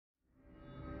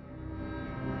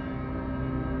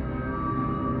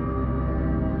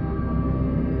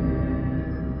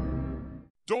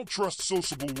Don't trust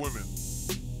sociable women.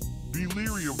 Be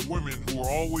leery of women who are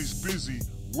always busy,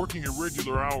 working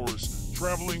irregular hours,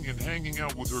 traveling and hanging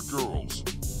out with her girls.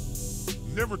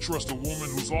 Never trust a woman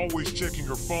who's always checking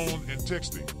her phone and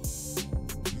texting.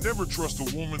 Never trust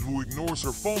a woman who ignores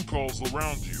her phone calls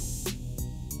around you.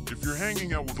 If you're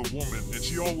hanging out with a woman and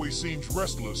she always seems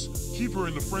restless, keep her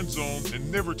in the friend zone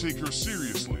and never take her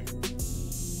seriously.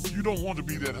 You don't want to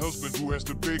be that husband who has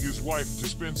to beg his wife to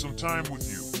spend some time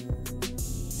with you.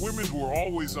 Women who are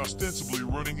always ostensibly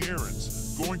running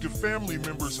errands, going to family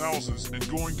members' houses, and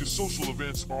going to social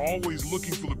events are always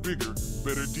looking for the bigger,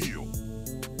 better deal.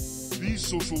 These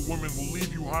social women will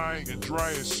leave you high and dry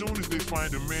as soon as they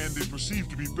find a man they perceive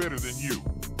to be better than you.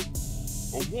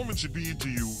 A woman should be into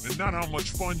you and not how much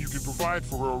fun you can provide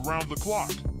for her around the clock.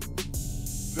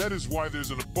 That is why there's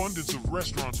an abundance of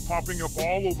restaurants popping up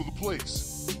all over the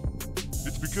place.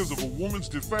 It's because of a woman's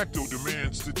de facto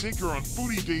demands to take her on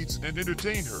foodie dates and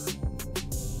entertain her.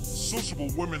 Sociable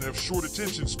women have short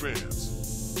attention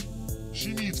spans.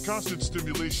 She needs constant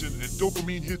stimulation and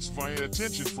dopamine hits via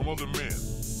attention from other men.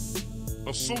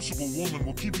 A sociable woman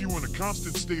will keep you in a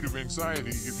constant state of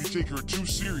anxiety if you take her too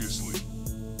seriously.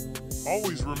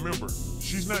 Always remember,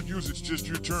 she's not yours, it's just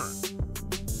your turn.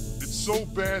 It's so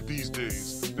bad these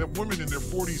days that women in their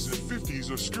 40s and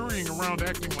 50s are scurrying around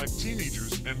acting like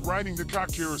teenagers and riding the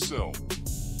cock carousel.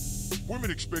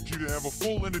 Women expect you to have a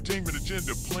full entertainment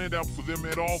agenda planned out for them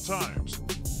at all times.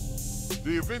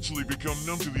 They eventually become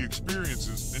numb to the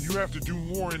experiences, and you have to do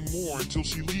more and more until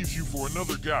she leaves you for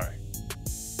another guy.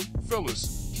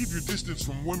 Fellas, keep your distance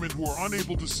from women who are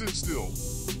unable to sit still.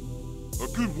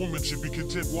 A good woman should be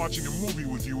content watching a movie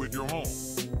with you at your home.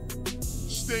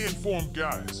 Stay informed,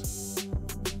 guys.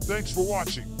 Thanks for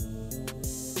watching.